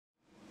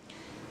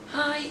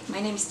Hi,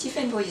 my name is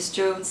Tiphaine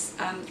Bouriez-Jones.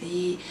 I'm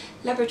the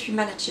Laboratory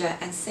Manager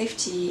and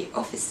Safety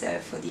Officer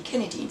for the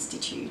Kennedy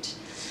Institute.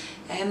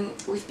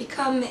 We've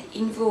become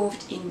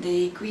involved in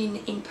the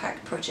Green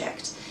Impact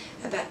project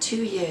about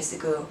 2 years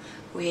ago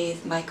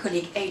with my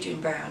colleague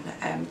Adrian Brown,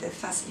 the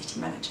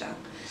Facility Manager.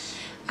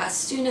 As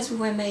soon as we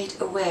were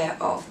made aware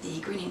of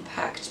the Green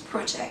Impact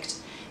project,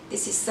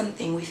 this is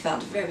something we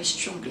felt very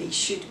strongly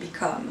should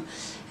become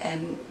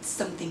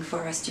something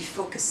for us to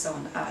focus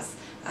on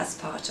as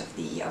part of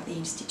the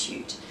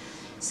Institute.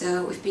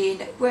 So we've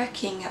been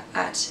working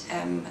at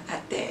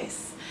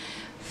this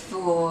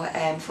for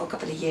a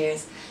couple of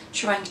years,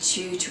 trying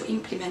to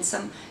implement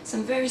some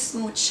very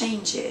small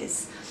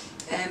changes,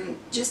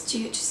 just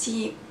to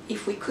see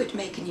if we could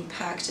make an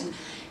impact,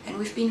 and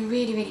we've been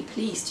really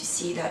pleased to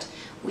see that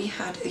we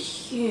had a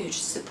huge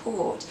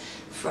support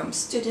from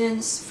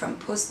students, from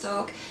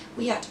postdoc.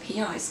 We had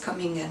PIs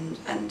coming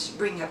and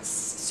bring us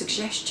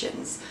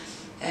suggestions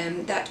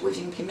that we've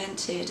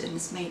implemented, and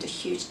has made a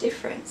huge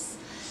difference.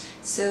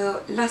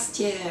 So last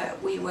year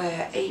we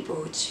were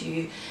able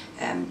to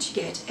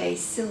get a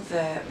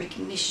silver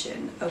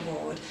recognition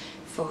award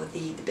for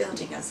the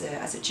building as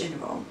a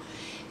general,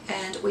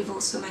 and we've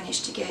also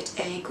managed to get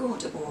a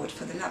gold award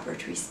for the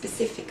laboratory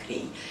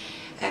specifically,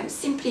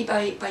 simply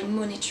by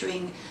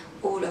monitoring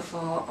all of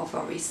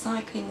our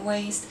recycling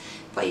waste,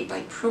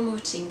 by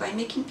promoting, by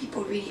making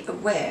people really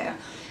aware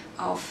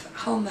of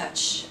how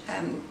much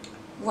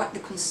what the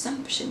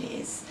consumption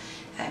is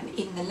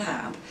in the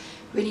lab,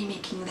 really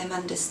making them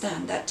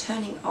understand that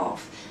turning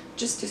off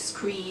just a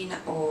screen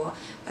or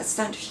a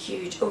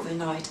centrifuge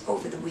overnight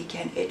over the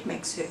weekend, it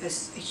makes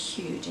a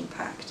huge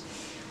impact.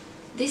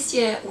 This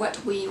year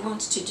what we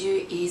want to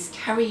do is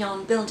carry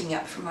on building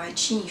up from our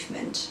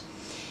achievement.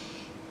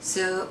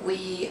 So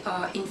we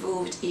are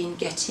involved in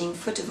getting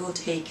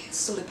photovoltaic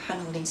solar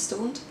panel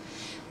installed.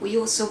 We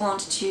also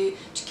want to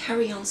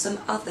carry on some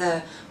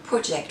other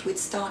project we'd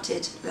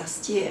started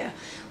last year.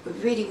 We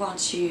really want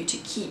to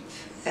keep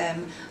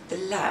the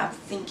lab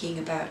thinking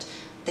about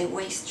their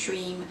waste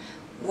stream,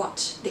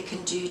 what they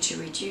can do to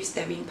reduce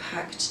their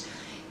impact,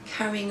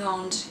 carrying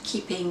on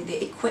keeping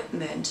the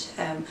equipment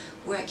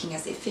working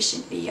as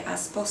efficiently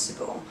as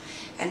possible,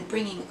 and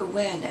bringing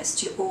awareness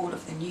to all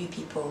of the new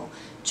people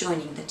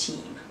joining the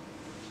team.